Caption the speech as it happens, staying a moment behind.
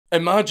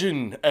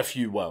Imagine, if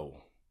you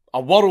will, a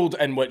world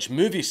in which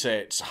movie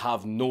sets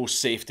have no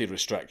safety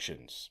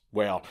restrictions,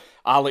 where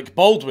Alec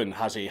Baldwin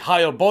has a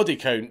higher body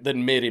count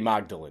than Mary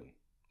Magdalene,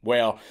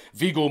 where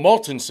Viggo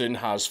Mortensen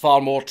has far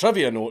more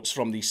trivia notes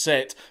from the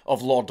set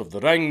of Lord of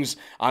the Rings,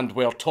 and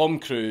where Tom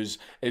Cruise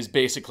is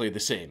basically the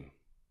same.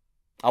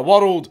 A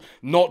world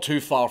not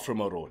too far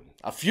from our own.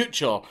 A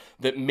future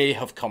that may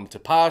have come to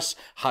pass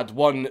had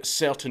one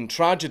certain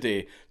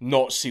tragedy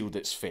not sealed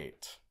its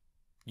fate.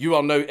 You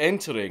are now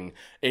entering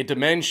a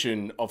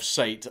dimension of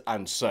sight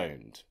and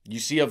sound. You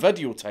see a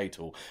video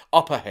title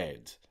up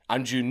ahead,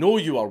 and you know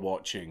you are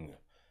watching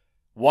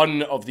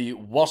one of the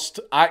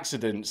worst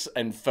accidents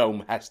in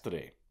film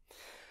history.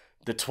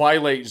 The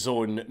Twilight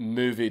Zone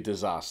movie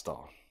disaster.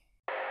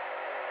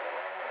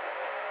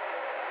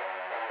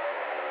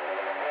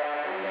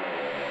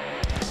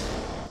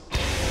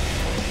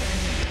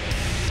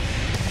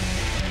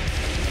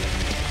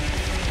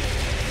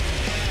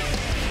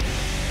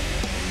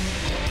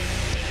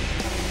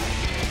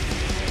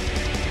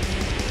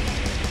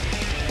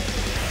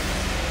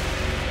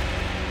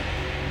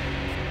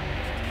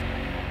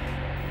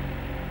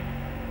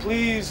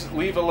 Please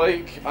leave a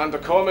like and a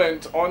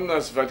comment on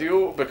this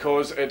video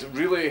because it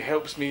really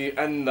helps me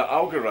in the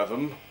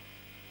algorithm.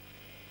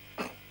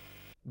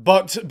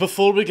 But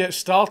before we get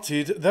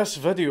started, this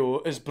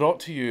video is brought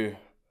to you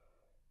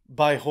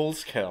by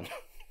Holzkern.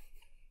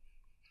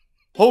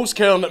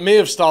 Holzkern may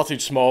have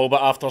started small,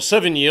 but after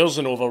 7 years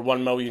and over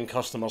 1 million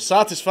customers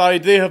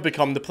satisfied, they have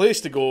become the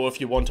place to go if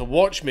you want a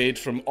watch made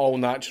from all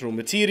natural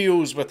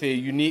materials with a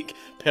unique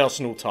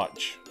personal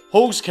touch.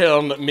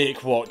 Holzkern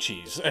make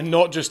watches, and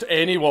not just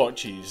any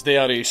watches. They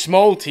are a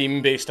small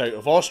team based out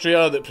of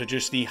Austria that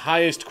produce the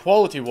highest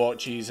quality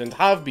watches and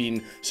have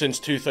been since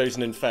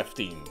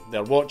 2015.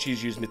 Their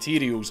watches use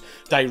materials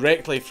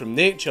directly from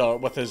nature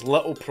with as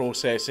little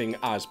processing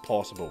as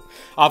possible.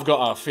 I've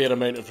got a fair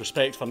amount of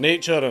respect for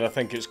nature, and I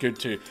think it's good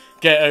to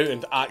get out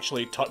and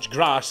actually touch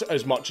grass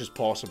as much as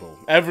possible.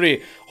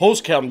 Every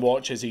Holzkern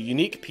watch is a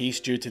unique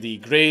piece due to the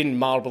grain,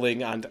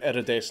 marbling and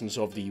iridescence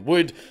of the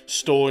wood,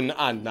 stone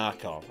and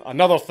nacre.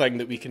 Another thing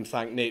that we can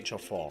thank nature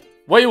for.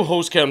 While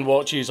Holzkern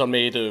watches are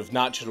made of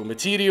natural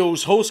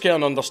materials,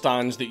 Holzkern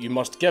understands that you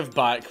must give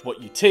back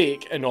what you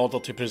take in order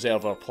to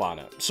preserve our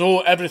planet.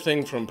 So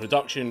everything from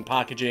production,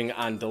 packaging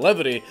and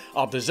delivery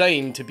are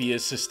designed to be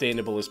as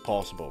sustainable as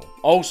possible.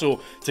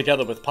 Also,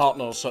 together with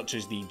partners such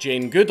as the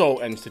Jane Goodall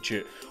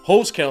Institute,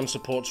 Holzkern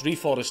supports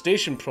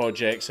reforestation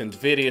projects and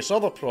various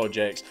other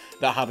projects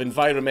that have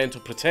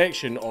environmental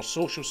protection or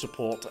social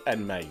support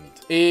in mind.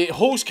 A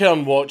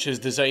Holzkern watch is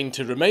designed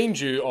to remind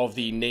you of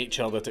the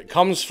nature that it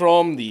comes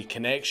from, the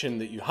connection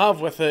that you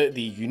have with it,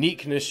 the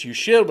uniqueness you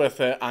share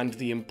with it, and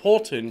the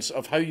importance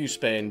of how you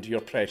spend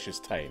your precious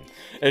time.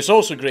 It's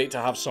also great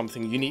to have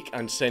something unique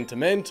and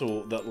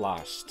sentimental that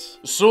lasts.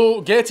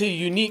 So get a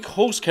unique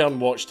Holzkern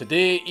watch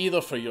today,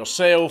 either for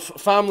yourself,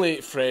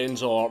 family,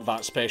 friends, or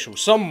that special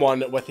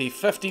someone, with a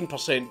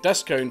 15%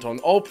 discount on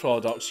all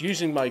products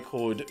using my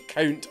code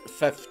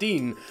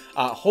COUNT15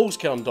 at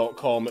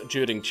holzkern.com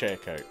during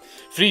checkout.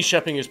 Free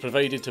shipping is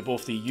provided to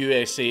both the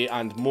USA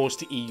and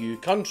most EU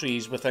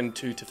countries within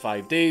 2 to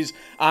 5 days,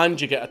 and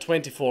you get a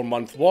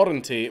 24-month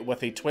warranty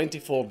with a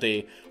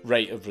 24-day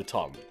right of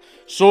return.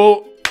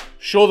 So,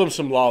 show them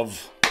some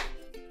love.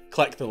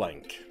 Click the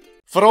link.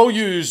 For all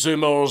you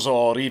Zoomers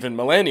or even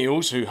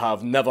Millennials who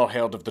have never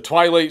heard of the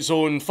Twilight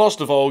Zone, first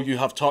of all, you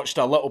have touched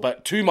a little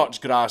bit too much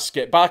grass,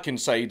 get back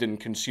inside and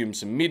consume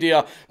some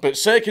media. But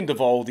second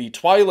of all, the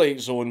Twilight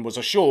Zone was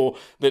a show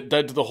that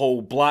did the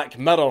whole Black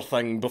Mirror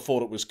thing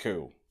before it was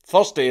cool.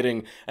 First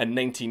airing in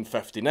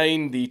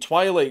 1959, The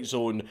Twilight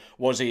Zone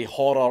was a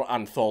horror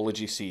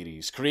anthology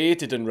series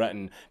created and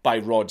written by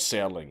Rod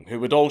Serling, who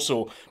would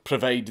also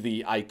provide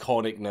the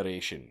iconic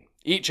narration.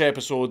 Each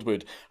episode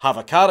would have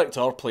a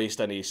character placed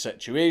in a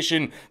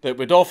situation that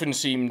would often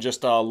seem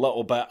just a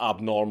little bit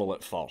abnormal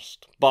at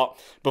first. But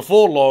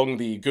before long,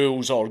 the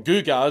ghouls or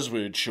googas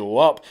would show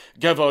up,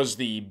 give us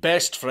the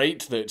best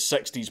fright that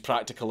 60s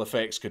practical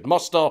effects could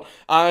muster,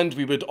 and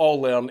we would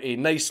all learn a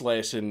nice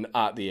lesson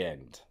at the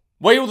end.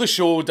 While the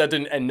show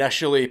didn't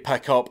initially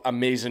pick up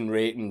amazing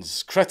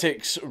ratings,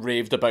 critics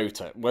raved about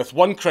it, with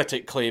one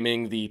critic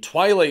claiming The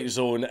Twilight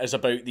Zone is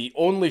about the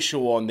only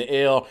show on the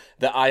air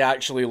that I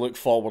actually look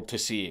forward to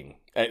seeing.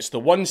 It's the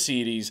one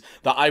series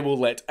that I will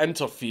let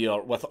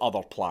interfere with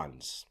other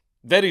plans.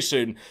 Very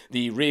soon,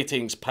 the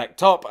ratings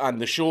picked up and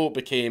the show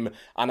became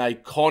an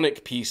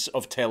iconic piece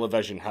of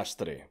television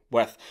history,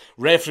 with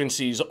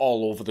references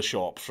all over the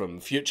shop, from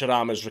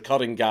Futurama's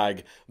recurring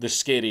gag, The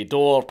Scary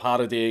Door,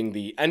 parodying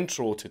the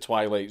intro to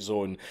Twilight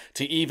Zone,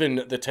 to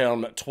even the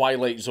term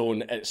Twilight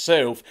Zone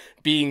itself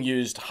being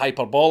used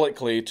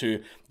hyperbolically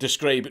to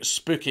describe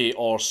spooky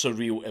or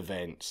surreal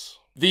events.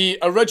 The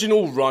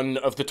original run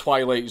of The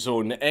Twilight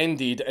Zone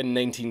ended in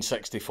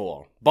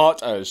 1964,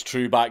 but as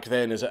true back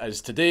then as it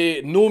is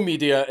today, no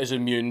media is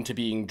immune to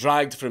being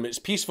dragged from its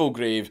peaceful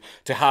grave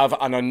to have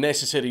an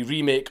unnecessary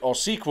remake or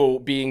sequel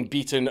being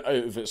beaten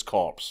out of its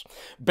corpse.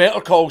 Better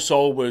Call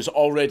Saul was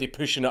already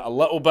pushing it a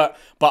little bit,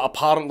 but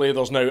apparently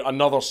there's now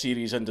another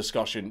series in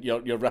discussion.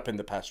 You're ripping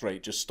the piss,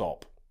 right? Just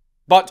stop.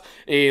 But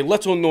a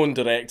little-known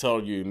director,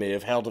 you may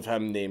have heard of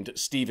him, named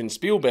Steven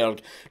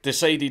Spielberg,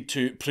 decided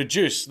to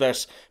produce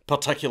this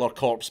particular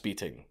corpse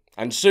beating.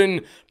 And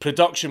soon,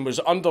 production was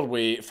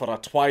underway for a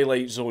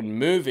Twilight Zone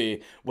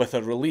movie with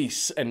a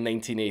release in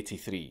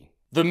 1983.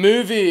 The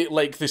movie,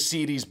 like the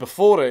series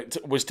before it,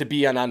 was to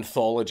be an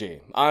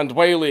anthology, and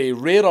while a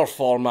rarer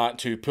format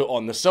to put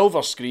on the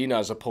silver screen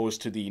as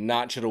opposed to the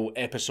natural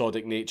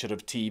episodic nature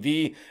of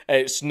TV,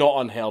 it's not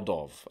unheard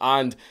of,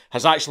 and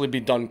has actually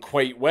been done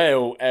quite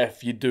well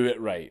if you do it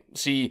right.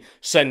 See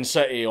Sin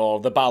City or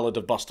The Ballad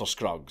of Buster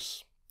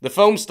Scruggs. The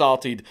film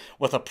started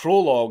with a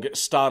prologue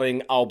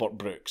starring Albert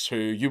Brooks, who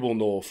you will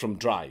know from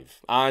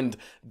Drive, and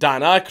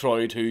Dan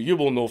Aykroyd, who you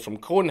will know from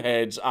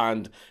Coneheads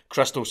and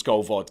Crystal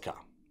Skull Vodka.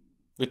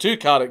 The two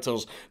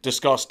characters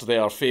discussed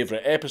their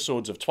favourite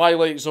episodes of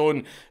Twilight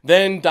Zone,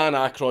 then Dan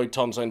Aykroyd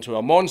turns into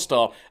a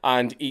monster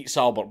and eats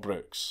Albert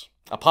Brooks.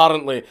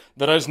 Apparently,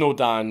 there is no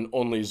Dan,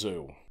 only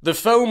Zool. The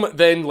film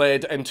then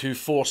led into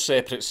 4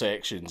 separate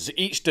sections,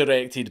 each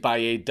directed by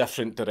a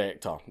different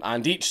director,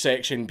 and each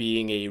section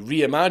being a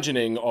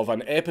reimagining of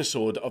an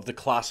episode of the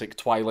classic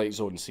Twilight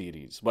Zone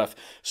series, with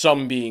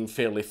some being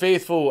fairly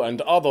faithful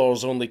and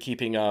others only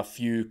keeping a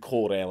few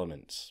core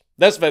elements.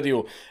 This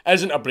video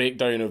isn't a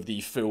breakdown of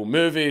the full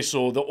movie,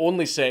 so the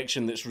only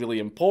section that's really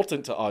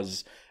important to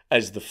us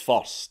is the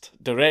first,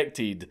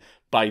 directed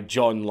by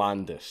John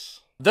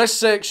Landis. This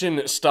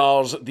section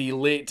stars the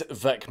late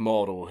Vic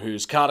Morrow,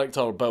 whose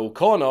character Bill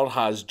Connor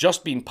has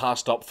just been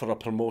passed up for a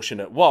promotion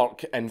at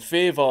work in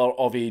favour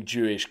of a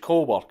Jewish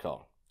co-worker.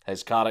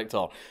 His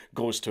character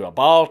goes to a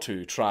bar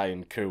to try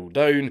and cool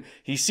down,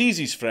 he sees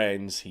his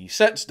friends, he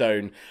sits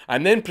down,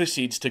 and then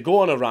proceeds to go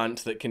on a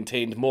rant that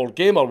contained more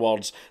gamer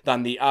words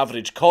than the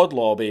average COD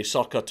lobby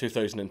circa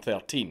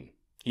 2013.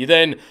 He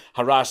then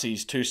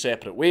harasses 2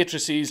 separate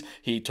waitresses,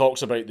 he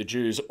talks about the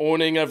Jews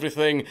owning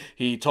everything,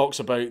 he talks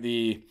about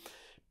the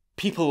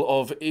people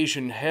of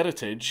Asian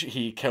heritage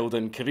he killed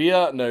in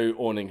Korea, now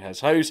owning his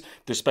house,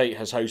 despite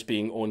his house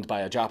being owned by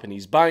a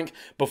Japanese bank,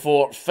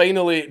 before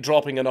finally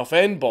dropping enough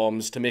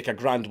N-bombs to make a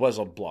Grand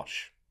Wizard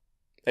blush.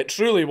 It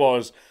truly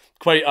was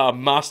quite a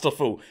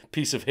masterful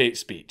piece of hate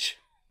speech.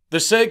 The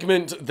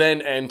segment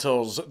then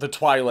enters the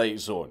Twilight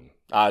Zone,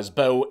 as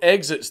Bill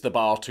exits the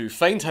bar to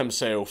find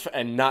himself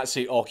in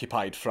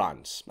Nazi-occupied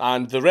France,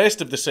 and the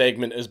rest of the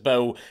segment is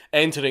Bill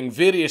entering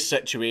various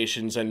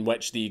situations in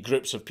which the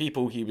groups of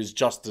people he was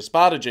just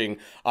disparaging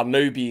are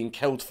now being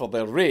killed for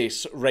their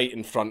race right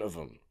in front of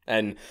him.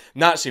 In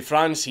Nazi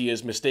France, he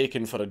is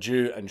mistaken for a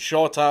Jew and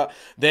shot at,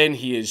 then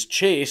he is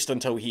chased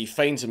until he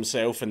finds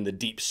himself in the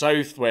Deep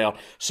South, where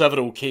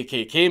several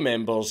KKK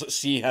members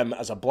see him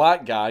as a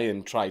black guy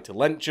and try to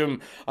lynch him,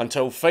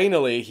 until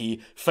finally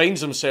he finds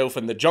himself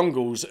in the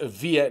jungles of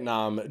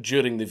Vietnam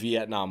during the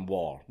Vietnam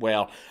War,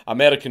 where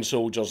American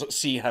soldiers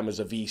see him as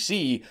a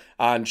VC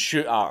and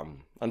shoot at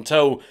him,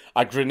 until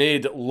a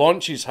grenade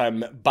launches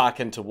him back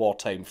into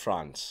wartime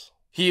France.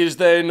 He is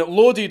then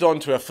loaded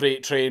onto a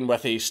freight train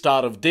with a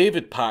Star of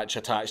David patch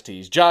attached to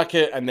his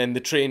jacket, and then the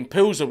train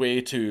pulls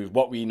away to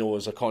what we know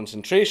as a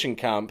concentration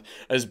camp,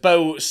 as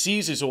Bill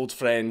sees his old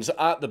friends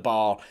at the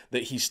bar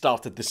that he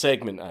started the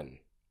segment in.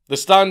 The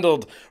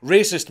standard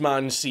racist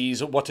man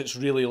sees what it's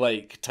really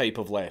like type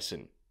of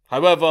lesson.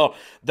 However,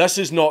 this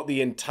is not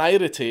the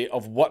entirety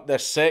of what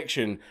this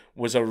section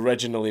was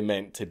originally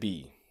meant to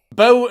be.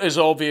 Bill is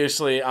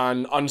obviously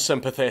an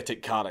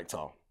unsympathetic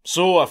character.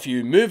 So a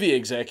few movie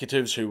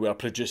executives who were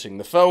producing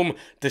the film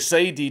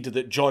decided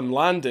that John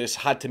Landis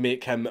had to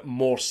make him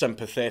more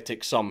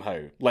sympathetic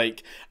somehow.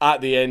 Like,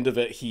 at the end of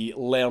it, he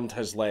learned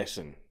his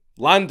lesson.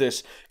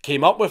 Landis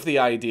came up with the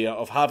idea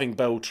of having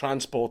Bill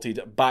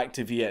transported back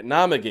to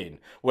Vietnam again,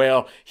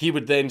 where he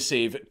would then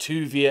save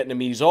 2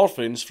 Vietnamese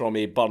orphans from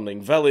a burning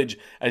village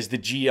as the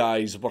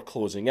GIs were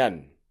closing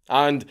in.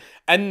 And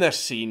in this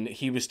scene,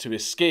 he was to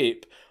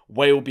escape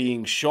while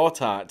being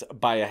shot at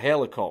by a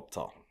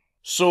helicopter.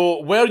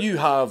 So, where you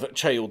have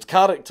child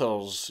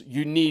characters,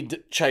 you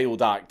need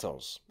child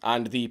actors,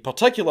 and the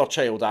particular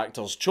child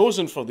actors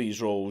chosen for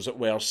these roles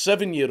were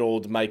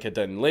 7-year-old Micah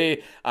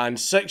Dinley and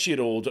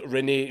 6-year-old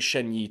Renee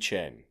Shin-Yi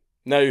Chen.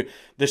 Now,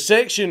 the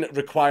section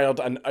required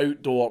an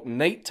outdoor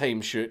nighttime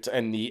shoot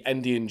in the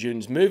Indian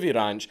Dunes movie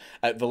ranch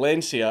at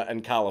Valencia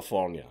in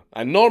California,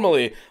 and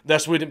normally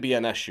this wouldn't be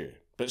an issue.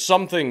 But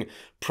something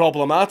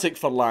problematic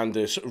for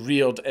Landis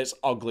reared its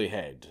ugly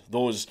head.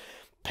 Those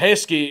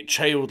pesky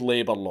child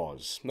labour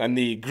laws. In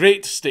the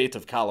great state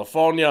of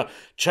California,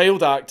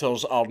 child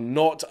actors are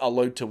not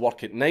allowed to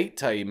work at night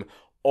time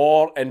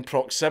or in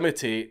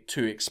proximity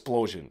to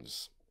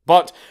explosions.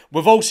 But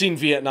we've all seen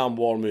Vietnam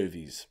War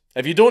movies.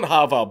 If you don't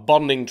have a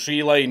burning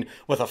tree line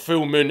with a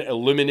full moon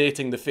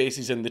illuminating the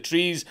faces in the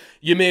trees,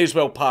 you may as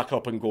well pack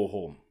up and go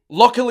home.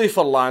 Luckily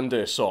for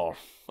Landis, or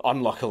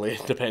unluckily,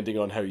 depending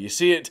on how you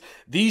see it,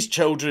 these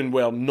children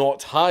were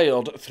not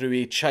hired through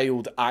a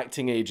child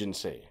acting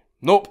agency.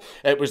 Nope,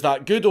 it was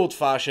that good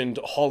old-fashioned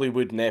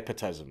Hollywood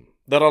nepotism.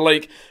 There are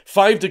like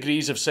 5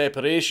 degrees of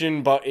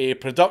separation, but a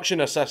production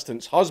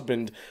assistant's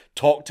husband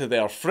talked to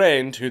their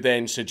friend, who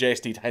then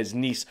suggested his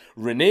niece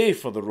Renee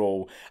for the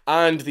role,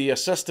 and the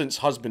assistant's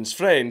husband's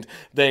friend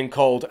then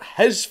called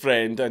his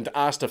friend and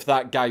asked if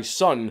that guy's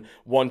son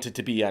wanted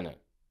to be in it.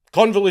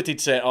 Convoluted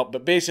setup,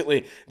 but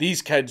basically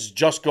these kids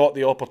just got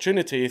the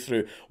opportunity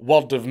through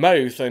word of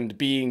mouth and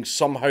being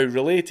somehow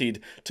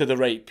related to the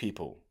right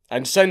people.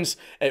 And since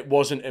it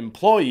wasn't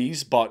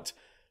employees, but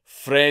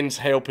friends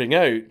helping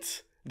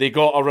out, they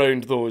got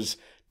around those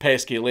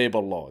pesky labour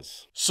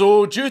laws.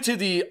 So, due to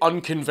the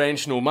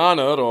unconventional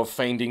manner of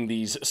finding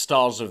these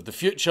stars of the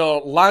future,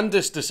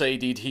 Landis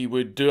decided he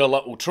would do a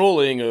little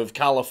trolling of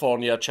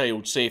California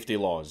child safety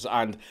laws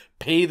and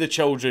pay the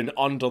children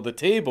under the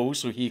table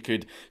so he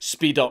could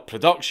speed up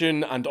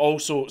production and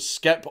also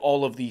skip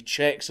all of the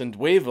checks and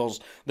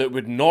waivers that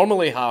would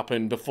normally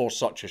happen before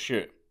such a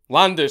shoot.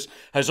 Landis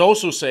has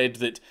also said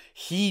that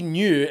he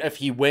knew if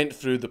he went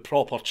through the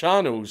proper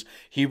channels,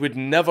 he would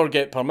never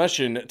get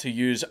permission to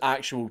use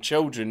actual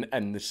children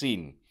in the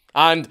scene.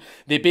 And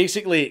they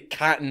basically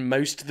cat and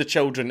moused the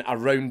children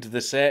around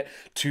the set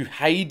to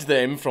hide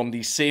them from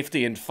the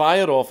safety and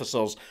fire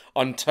officers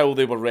until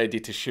they were ready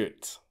to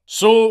shoot.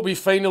 So we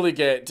finally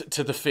get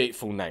to the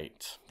fateful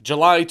night.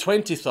 July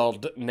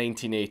 23rd,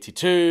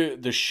 1982,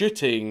 the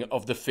shooting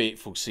of the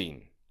fateful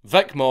scene.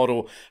 Vic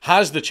Morrow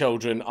has the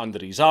children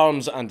under his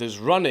arms and is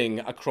running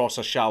across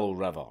a shallow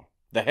river.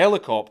 The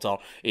helicopter,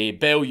 a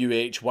Bell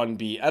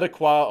UH-1B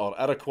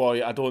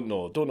Iroquois, I don't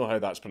know how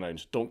that's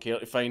pronounced, don't care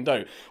to find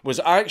out, was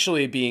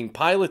actually being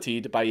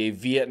piloted by a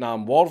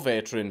Vietnam War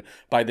veteran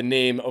by the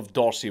name of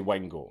Dorsey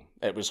Wingo.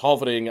 It was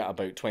hovering at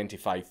about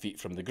 25 feet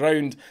from the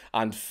ground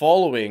and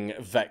following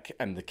Vic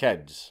and the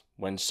kids,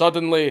 when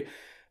suddenly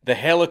the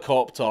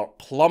helicopter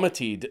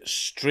plummeted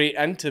straight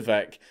into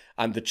Vic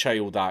and the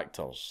child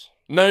actors.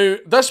 Now,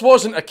 this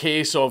wasn't a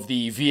case of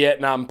the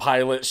Vietnam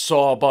pilot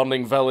saw a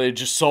burning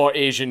village, saw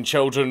Asian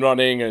children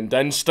running, and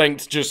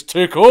instinct just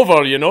took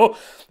over, you know?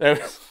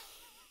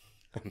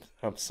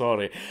 I'm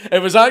sorry.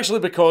 It was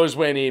actually because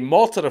when a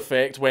mortar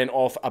effect went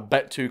off a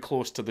bit too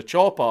close to the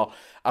chopper,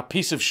 a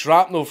piece of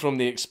shrapnel from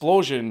the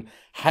explosion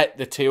hit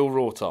the tail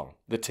rotor.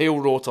 The tail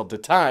rotor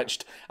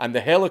detached, and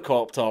the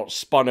helicopter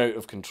spun out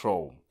of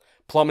control,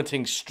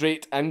 plummeting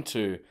straight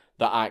into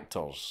the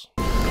actors.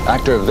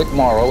 Actor Vic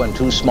Morrow and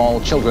 2 small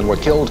children were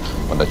killed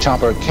when the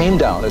chopper came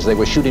down as they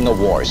were shooting a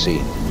war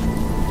scene.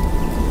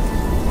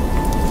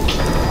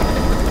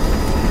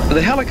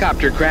 The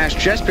helicopter crashed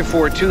just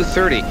before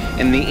 2:30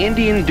 in the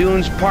Indian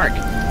Dunes Park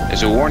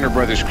as a Warner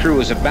Brothers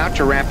crew is about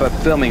to wrap up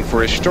filming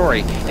for a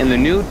story in the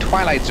new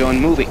Twilight Zone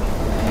movie.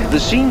 The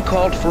scene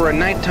called for a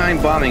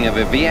nighttime bombing of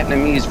a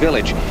Vietnamese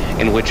village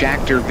in which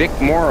actor Vic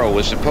Morrow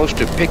was supposed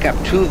to pick up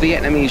 2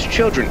 Vietnamese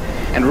children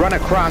and run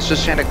across the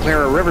Santa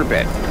Clara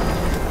riverbed.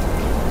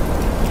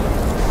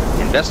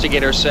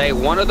 Investigators say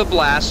one of the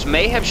blasts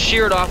may have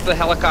sheared off the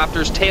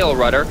helicopter's tail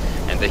rudder,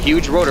 and the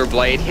huge rotor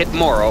blade hit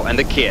Morrow and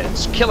the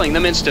kids, killing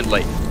them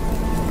instantly.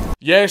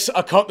 Yes,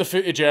 I cut the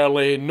footage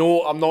early.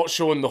 No, I'm not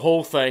showing the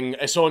whole thing.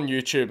 It's on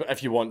YouTube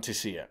if you want to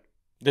see it.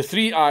 The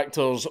 3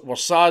 actors were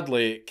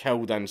sadly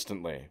killed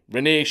instantly.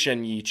 Renee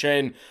Shin Yi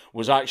Chen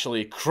was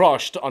actually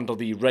crushed under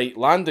the right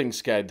landing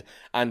skid,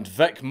 and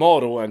Vic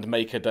Morrow and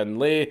Micah Din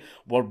Lay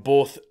were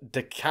both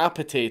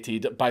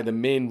decapitated by the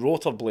main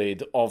rotor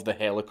blade of the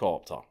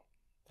helicopter.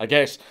 I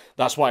guess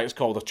that's why it's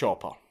called a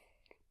chopper.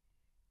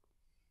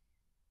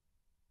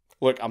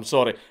 Look, I'm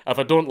sorry, if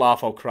I don't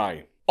laugh, I'll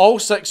cry. All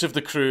 6 of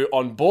the crew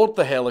on board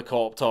the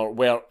helicopter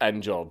were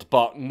injured,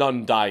 but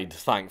none died,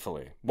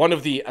 thankfully. One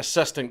of the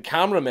assistant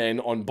cameramen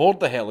on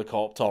board the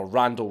helicopter,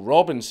 Randall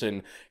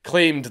Robinson,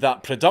 claimed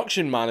that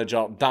production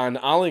manager Dan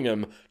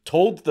Allingham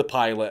told the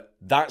pilot,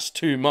 "That's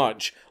too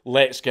much,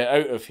 let's get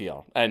out of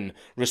here," in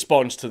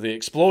response to the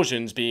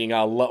explosions being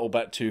a little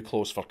bit too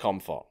close for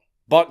comfort.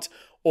 But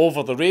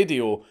over the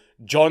radio,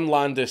 John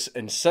Landis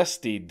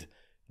insisted,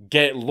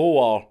 "Get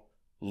lower,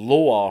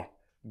 lower,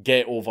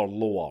 get over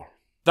lower."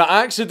 The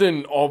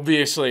accident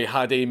obviously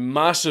had a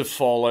massive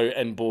fallout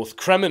in both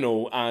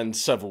criminal and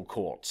civil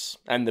courts.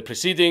 In the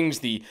proceedings,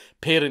 the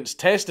parents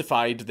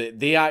testified that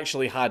they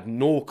actually had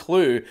no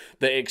clue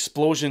that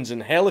explosions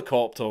in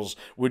helicopters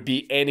would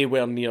be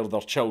anywhere near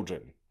their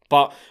children.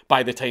 But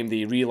by the time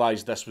they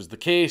realised this was the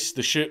case,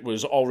 the shoot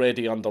was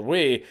already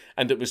underway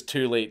and it was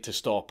too late to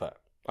stop it.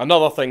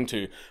 Another thing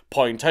to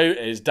point out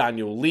is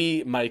Daniel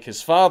Lee,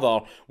 Micah's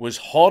father, was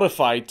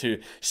horrified to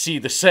see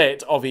the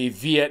set of a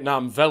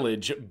Vietnam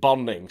village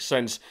burning,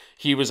 since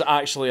he was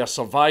actually a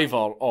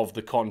survivor of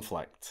the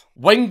conflict.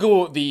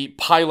 Wingo, the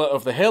pilot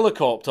of the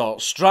helicopter,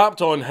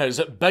 strapped on his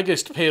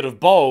biggest pair of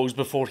balls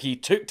before he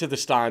took to the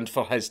stand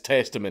for his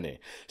testimony,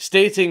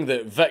 stating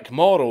that Vic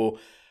Morrow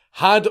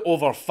had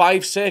over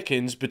 5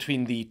 seconds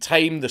between the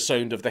time the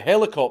sound of the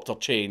helicopter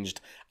changed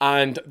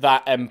and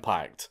that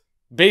impact.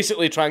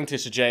 Basically trying to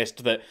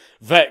suggest that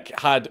Vic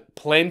had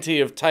plenty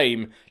of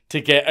time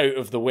to get out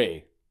of the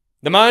way.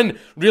 The man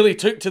really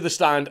took to the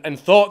stand and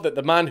thought that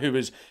the man who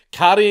was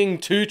carrying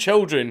 2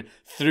 children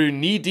through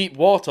knee-deep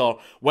water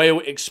while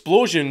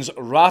explosions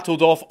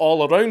rattled off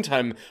all around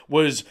him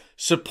was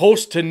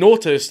supposed to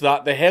notice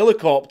that the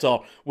helicopter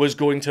was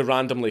going to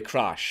randomly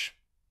crash.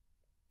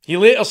 He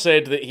later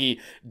said that he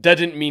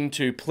didn't mean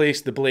to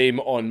place the blame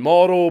on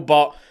Morrow,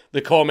 but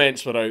the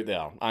comments were out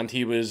there, and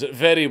he was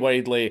very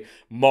widely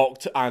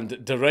mocked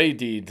and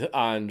derided,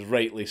 and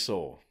rightly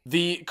so.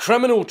 The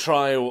criminal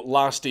trial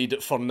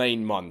lasted for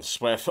 9 months,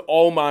 with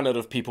all manner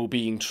of people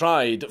being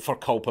tried for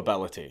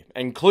culpability,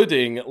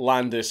 including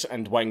Landis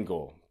and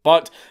Wingo.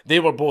 But they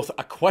were both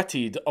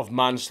acquitted of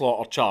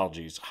manslaughter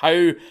charges.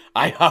 How?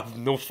 I have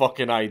no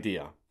fucking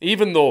idea.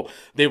 Even though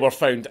they were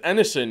found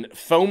innocent,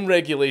 film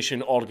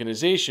regulation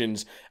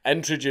organisations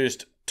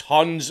introduced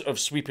tons of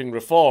sweeping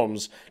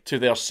reforms to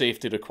their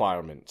safety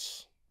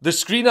requirements. The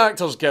Screen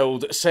Actors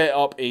Guild set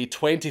up a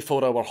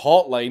 24-hour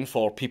hotline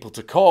for people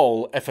to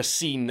call if a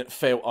scene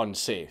felt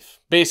unsafe.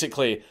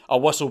 Basically, a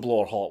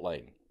whistleblower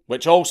hotline,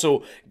 which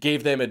also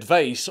gave them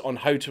advice on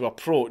how to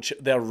approach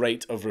their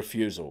right of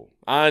refusal.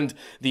 And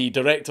the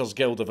Directors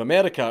Guild of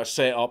America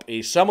set up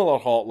a similar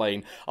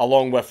hotline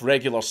along with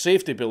regular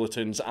safety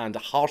bulletins and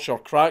harsher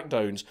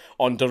crackdowns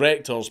on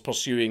directors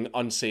pursuing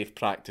unsafe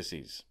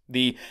practices.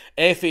 The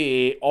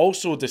FAA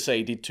also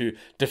decided to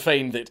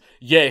define that,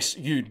 yes,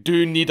 you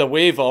do need a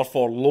waiver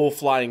for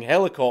low-flying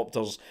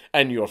helicopters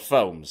in your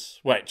films,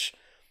 which,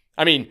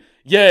 I mean,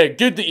 yeah,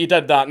 good that you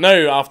did that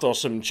now after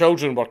some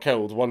children were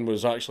killed. One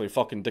was actually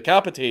fucking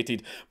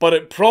decapitated, but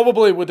it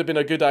probably would have been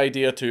a good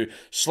idea to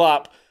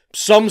slap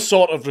some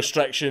sort of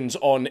restrictions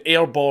on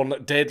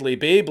airborne deadly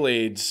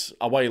Beyblades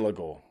a while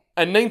ago.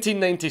 In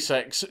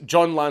 1996,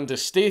 John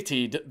Landis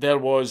stated there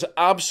was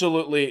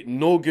absolutely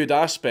no good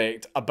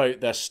aspect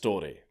about this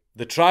story.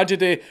 The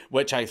tragedy,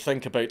 which I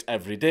think about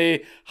every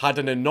day, had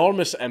an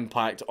enormous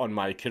impact on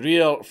my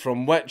career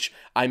from which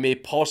I may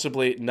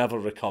possibly never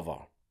recover.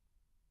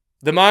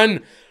 The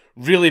man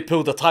really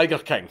pulled a Tiger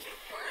King.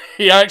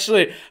 He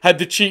actually had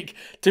the cheek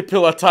to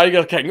pull a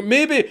Tiger King.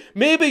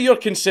 Maybe your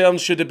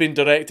concerns should have been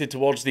directed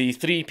towards the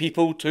 3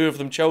 people, 2 of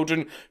them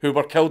children, who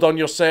were killed on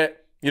your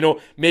set. You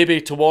know,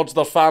 maybe towards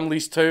their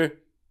families too.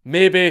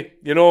 Maybe,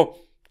 you know,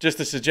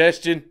 just a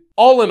suggestion.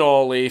 All in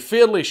all, a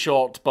fairly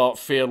short but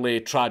fairly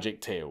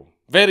tragic tale.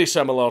 Very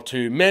similar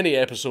to many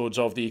episodes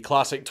of the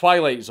classic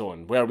Twilight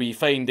Zone, where we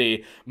find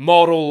a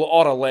moral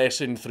or a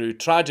lesson through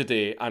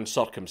tragedy and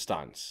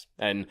circumstance.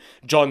 In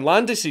John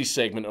Landis'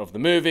 segment of the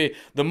movie,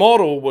 the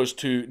moral was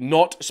to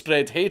not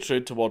spread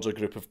hatred towards a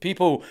group of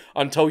people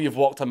until you've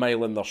walked a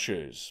mile in their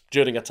shoes,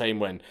 during a time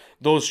when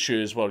those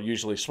shoes were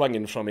usually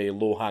swinging from a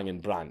low-hanging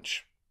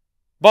branch.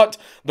 But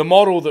the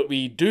moral that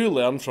we do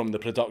learn from the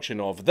production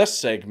of this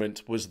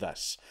segment was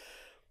this: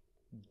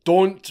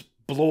 don't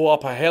blow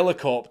up a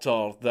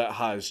helicopter that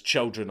has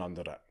children under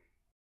it.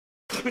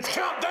 It's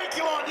Count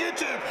Dankula on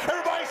YouTube.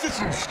 Everybody just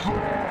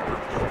subscribe.